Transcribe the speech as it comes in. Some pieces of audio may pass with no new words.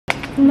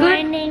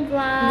Morning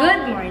vlog.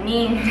 Good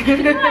morning.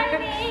 Good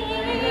morning.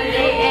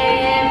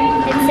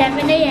 It's 7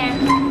 a.m.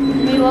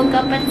 We woke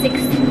up at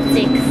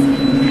 6:06.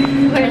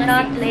 We're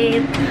not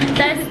late.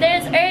 Thus,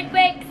 there's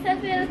earthquake sa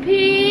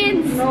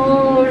Philippines.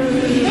 No.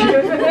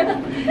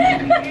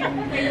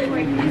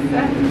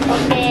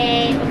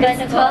 Okay, we're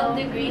gonna It's go.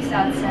 12 degrees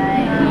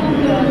outside.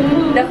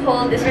 The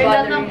cold is We're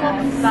gonna bothering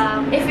cook us.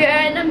 spam. If you're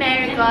an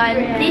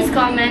American, please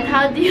comment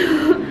how do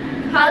you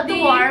How do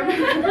you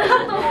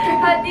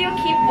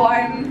keep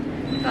warm?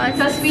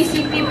 Because we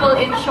see people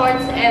in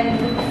shorts and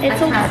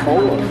it's so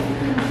cold.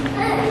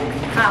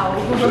 How?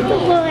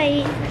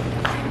 Boy.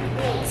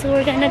 So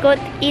we're gonna go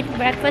eat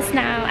breakfast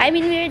now. I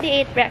mean, we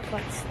already ate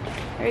breakfast.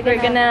 We're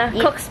gonna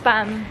cook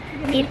spam.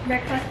 Eat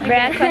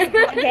breakfast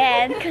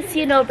again, because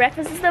you know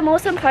breakfast is the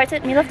most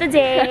important meal of the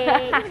day.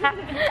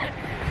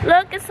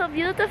 Look, it's so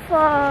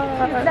beautiful.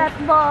 That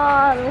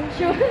ball.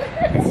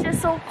 It's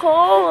just so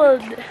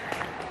cold.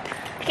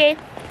 Okay,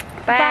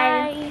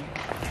 bye.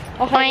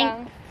 Okay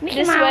lang.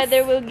 This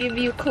weather will give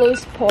you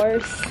closed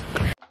pores.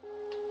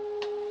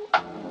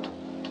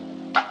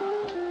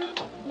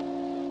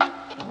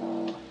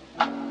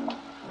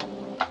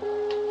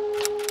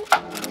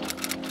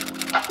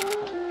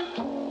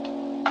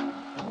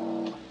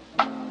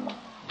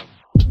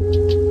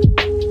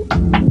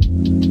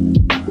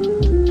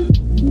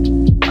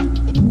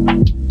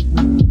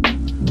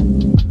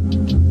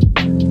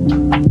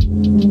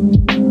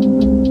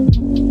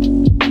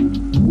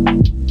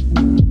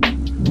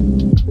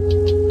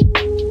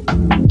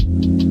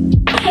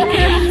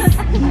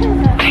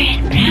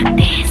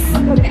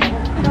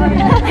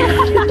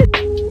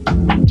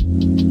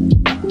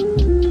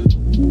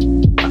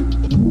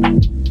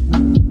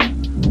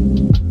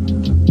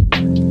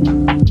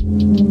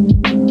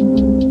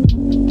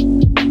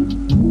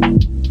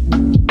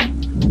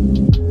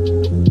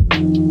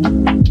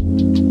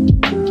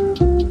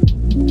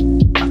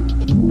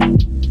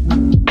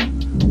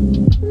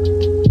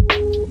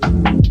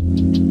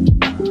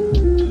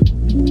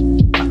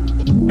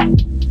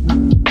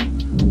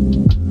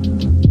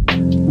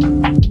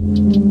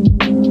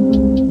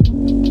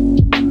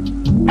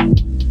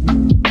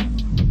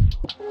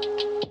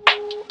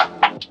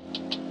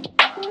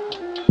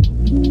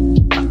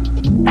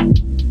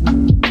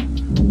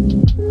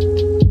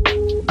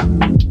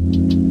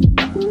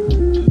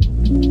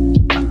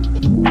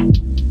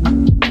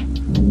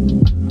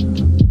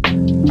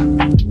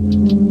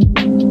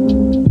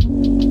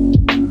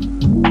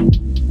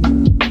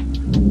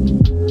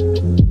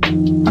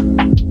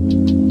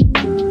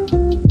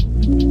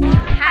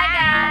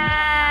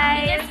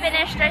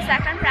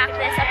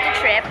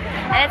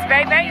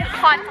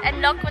 hot and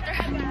look what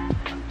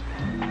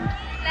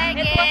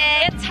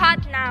it's hot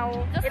now.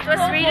 It was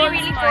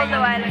really cold a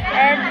while ago.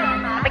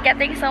 And we're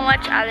getting so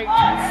much allergies.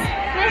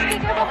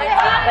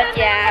 But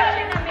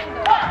yeah.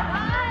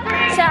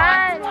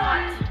 Saan?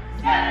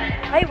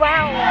 Ay,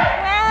 wow.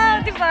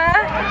 Wow, diba?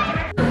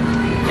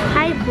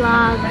 Hi,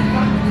 vlog.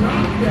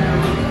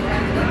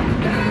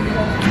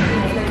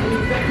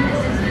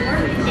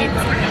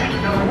 It's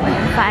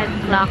 5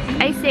 o'clock.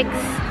 Ay, 6.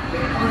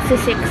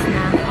 It's 6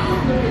 na.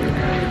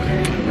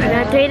 We're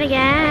gonna train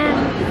again.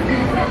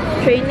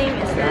 Training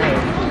is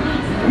life.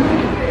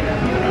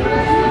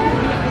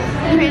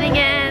 Train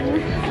again.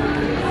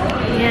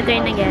 We're gonna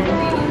train again.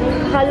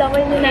 Akala ko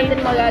hindi natin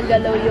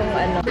magagalaw yung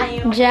ano.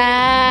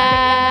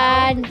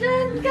 Jan!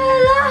 Diyan ka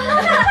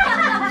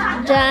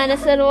lang! Jan, I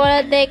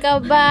wanna take a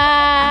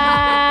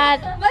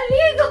bath!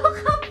 Maligo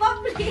ka pa,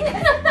 please!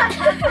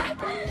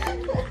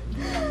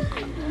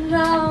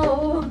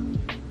 No!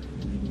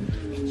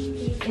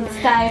 It's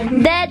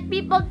time. Dead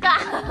people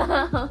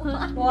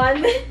count!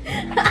 1.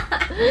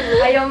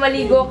 Ayaw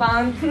maligo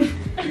count.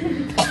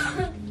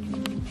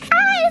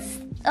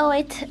 Oh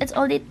wait, it's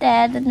only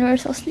 10 and we're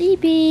so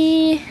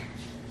sleepy.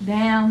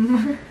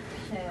 Damn.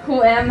 Who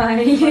am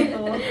I?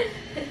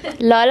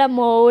 Lola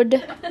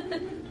mode.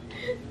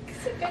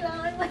 Kasi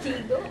kailangan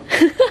maligo.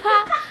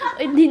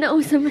 Hindi na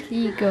uso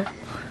maligo.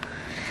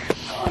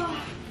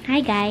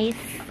 Hi guys.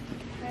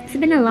 It's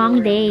been a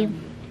long day.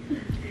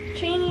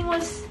 Training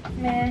was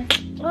meh.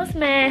 Was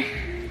meh.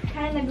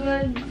 Kinda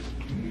good.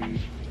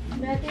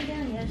 Better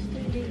than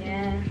yesterday.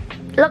 Yeah.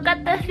 Look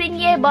at the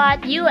thingy I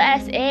bought.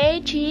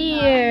 USA.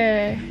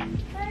 Cheer.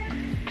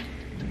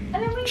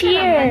 Alam mo yung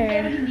Cheer. kalaman,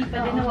 pero hindi pa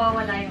din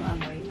nawawala yung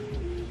amoy.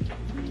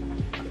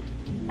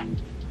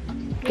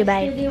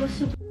 Goodbye. Yesterday was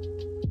super.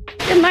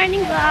 Good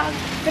morning vlog.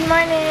 Good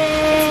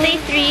morning! Day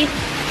 3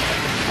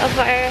 of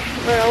our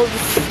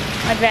world's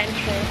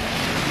adventure.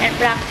 And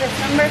practice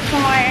number 4.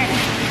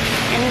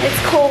 And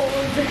it's cold.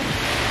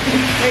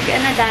 We're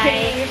gonna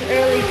die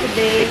Early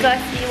today.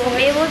 because we won't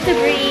be able to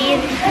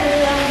breathe.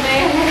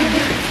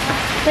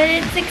 But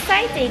it's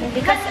exciting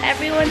because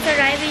everyone's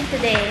arriving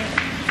today.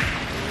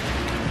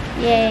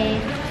 Yay.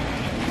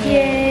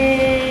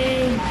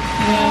 Yay!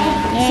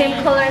 Yay.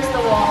 Same color as the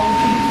wall.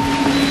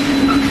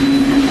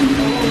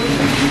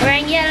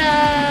 Wearing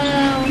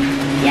yellow.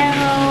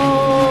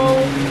 Yellow.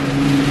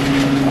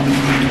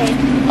 Okay.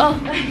 Oh,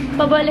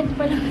 pabalik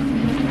pala.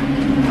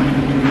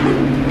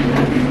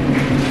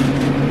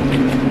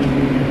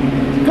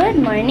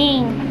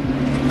 morning.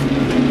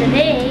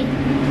 Today,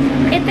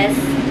 it is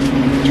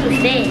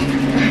Tuesday.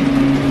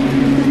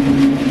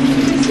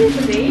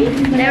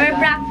 They were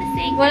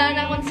practicing. Wala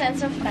na akong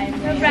sense of time.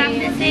 We're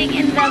practicing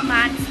in the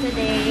mats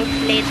today,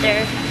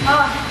 later.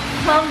 Oh,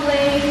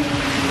 humbling.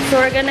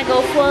 So we're gonna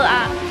go full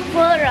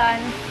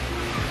run.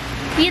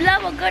 You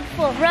love a good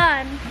full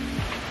run.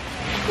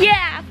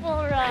 Yeah,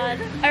 full run.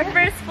 Our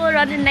first full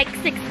run in like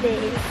 6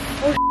 days.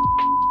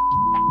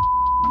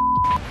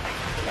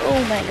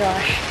 Oh my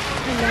gosh.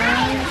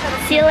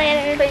 See you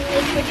later. This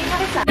is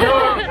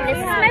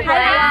my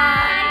vlog.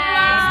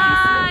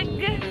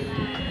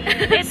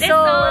 It is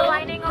so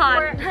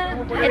hot.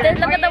 It is,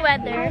 look at the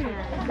weather.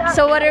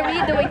 So what are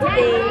we doing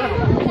today?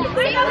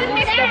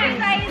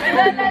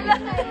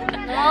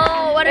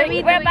 Oh, what are we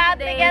doing? We're about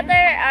to get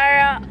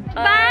our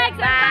bags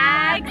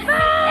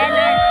and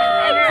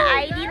our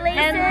ID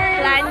laces and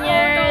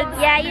lanyards.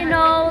 Yeah, you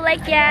know,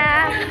 like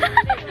yeah.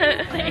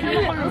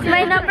 It's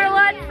my #1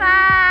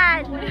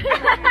 fan.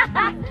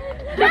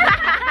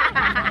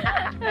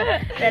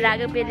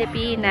 Dalagang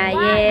Pilipina,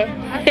 yeah.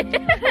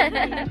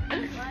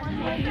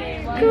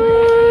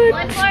 Good.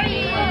 One for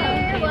you.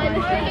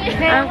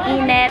 Ang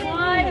init.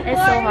 It's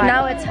so hot.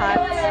 Now it's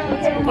hot.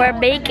 We're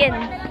baking.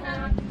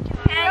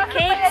 And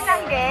cakes.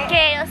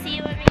 Okay, I'll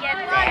see you when we get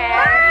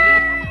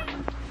there.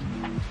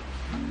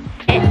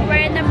 And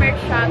we're in the merch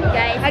shop,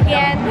 guys.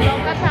 Again,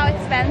 look at how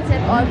expensive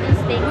all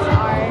these things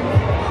are.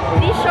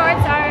 These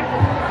shorts are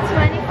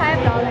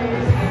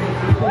 $25.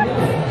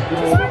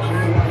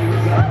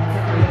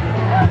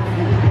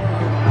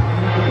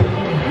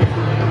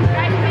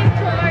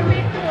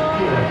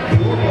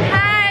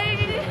 Hi!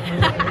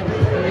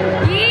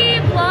 Yee,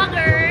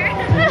 vlogger!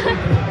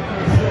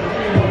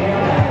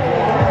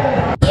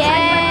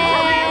 Yeah!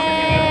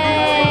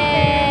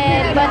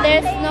 But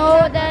there's no,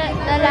 the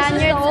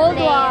lanyards old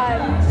plain.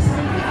 one.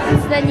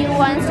 It's the new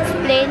ones, just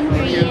plain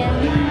green.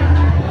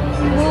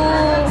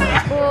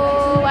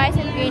 Ooh, why is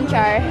it green,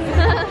 Char?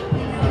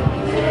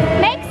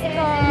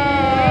 Mexico!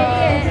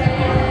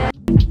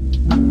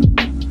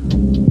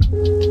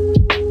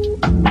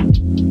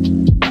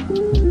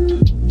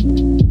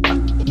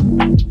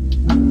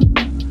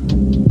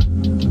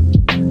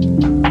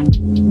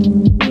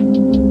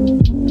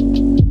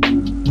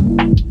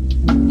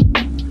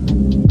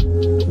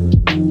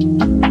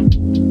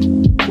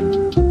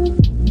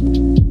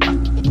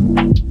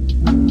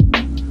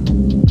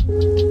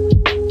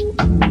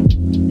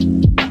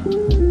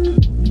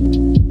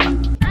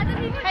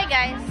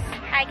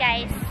 Hi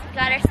guys,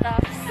 got our stuff.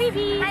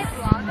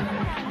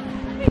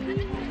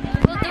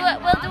 We'll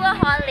do a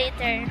haul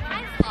later.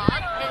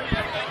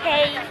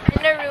 Hey,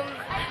 In the room.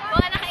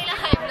 Mga nakailang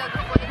high vlog.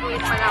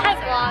 hi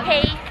vlog.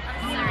 Hey,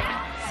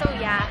 So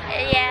yeah.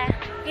 yeah.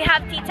 We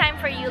have tea time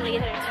for you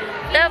later too.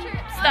 The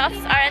stuffs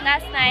aren't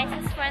as nice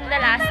as from the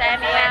last time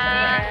we went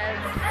there.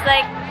 It's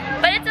like,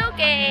 But it's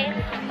okay.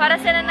 para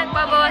sila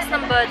nagbabawas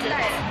ng budget.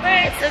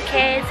 It's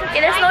okay. It's okay.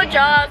 There's no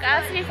jug.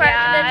 I was referring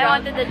to the I jug.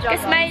 wanted the jug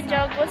Because my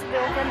jug was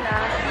broken now.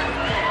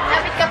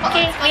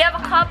 Okay, we have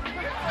a cup.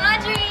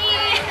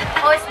 Audrey!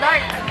 Oh, it's dark.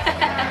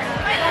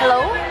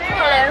 Hello?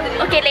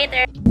 Hello. Okay,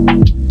 later.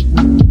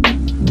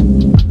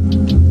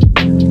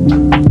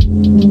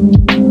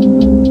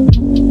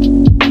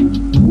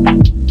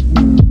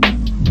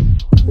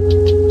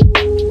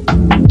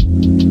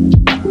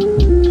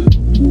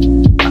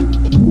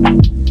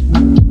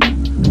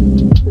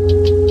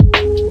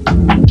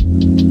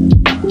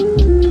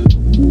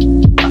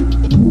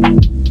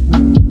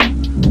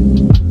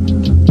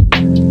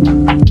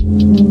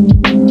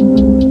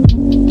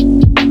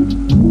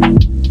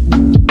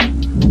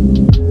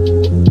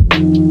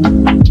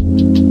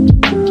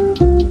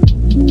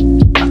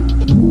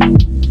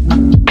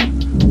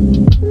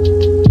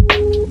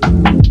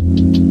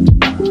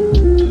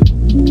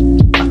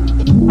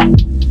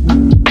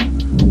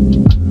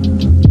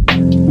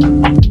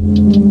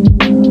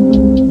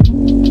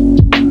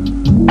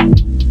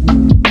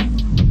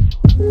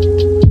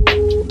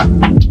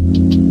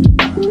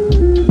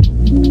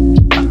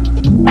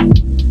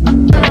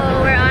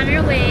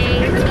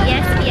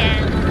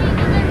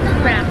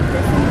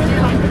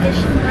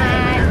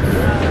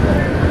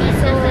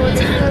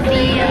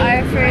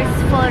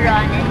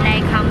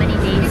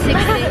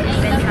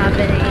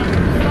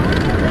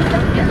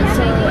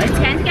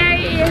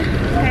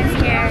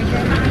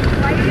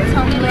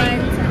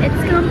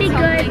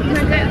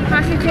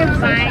 positive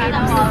vibes.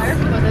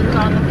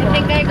 I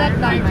think I got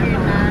darker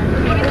na.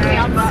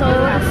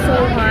 So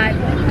hot.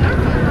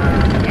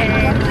 And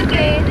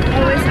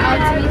Always out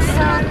to be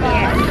sun.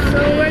 yeah, so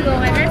we're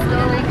going. Let's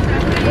go.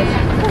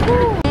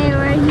 Hey,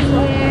 we're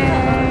here.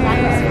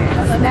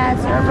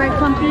 That's where we're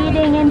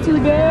competing in 2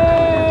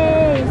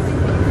 days.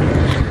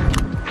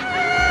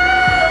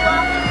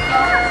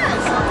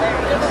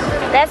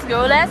 Let's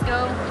go, let's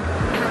go.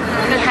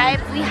 We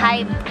hype, we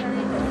hype.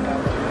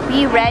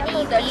 Be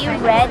ready, be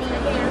ready.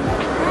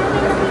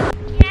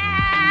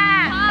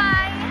 Yeah!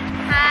 Hi!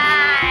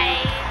 Hi!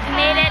 We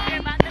made it. We're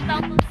about to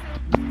tumble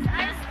soon.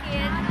 I'm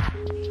scared.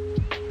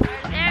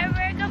 There,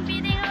 we're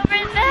competing over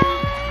there.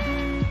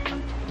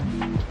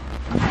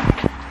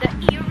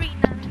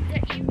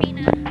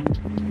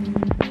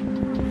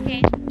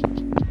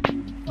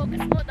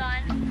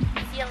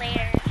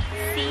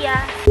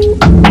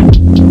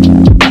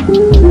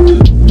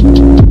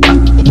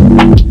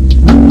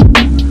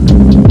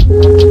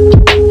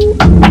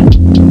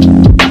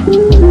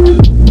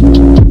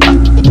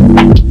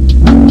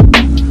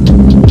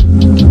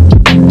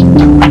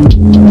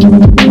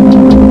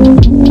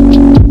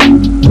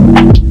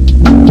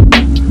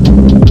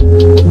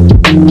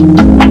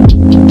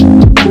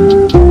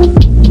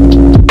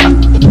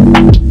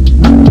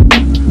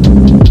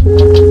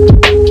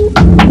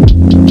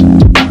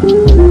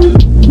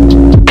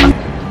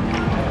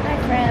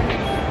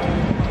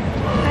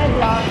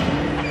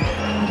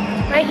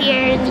 We're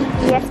here in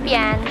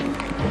ESPN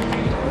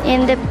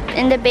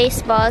in the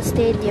baseball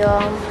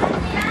stadium,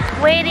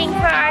 waiting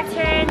for our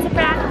turn to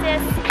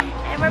practice,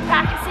 and we're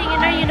practicing in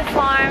our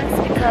uniforms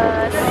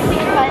because we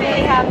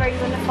finally have our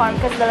uniform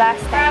because the last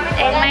time.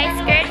 And my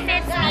skirt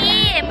fits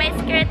me, and my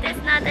skirt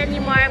is not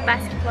anymore a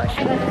basketball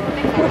shoe.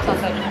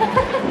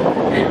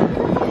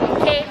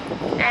 Okay,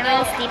 I'm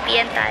really sleepy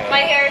and tired. My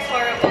hair is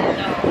horrible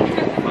now.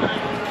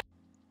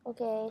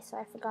 Okay, so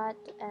I forgot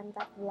to end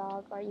that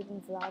vlog or even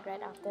vlog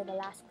right after the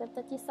last clip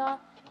that you saw.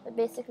 But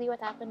basically what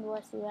happened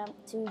was we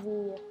went to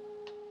the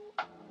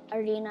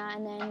arena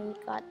and then we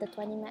got the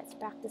 20 minutes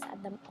practice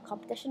at the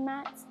competition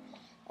mats.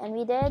 And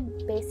we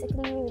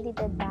really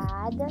did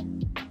bad.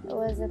 It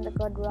wasn't a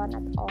good run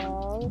at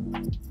all.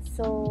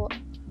 So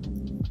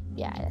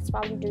yeah, that's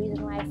probably the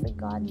reason why I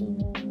forgot to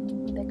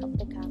even pick up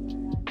the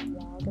camera and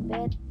vlog a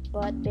bit.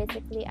 But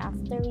basically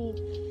after we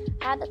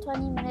had the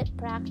 20-minute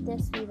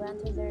practice, we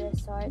went to the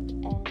resort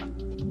and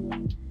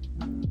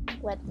we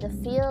went to the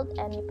field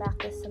and we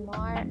practiced some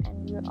more,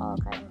 and we were all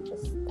kind of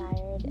just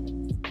tired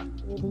and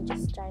really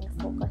just trying to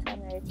focus on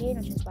the routine,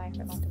 which is why I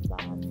forgot to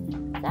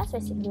vlog. That's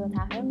basically what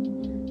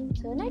happened.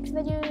 So the next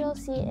video you'll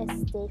see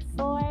is day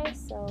 4,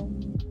 so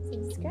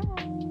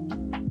subscribe.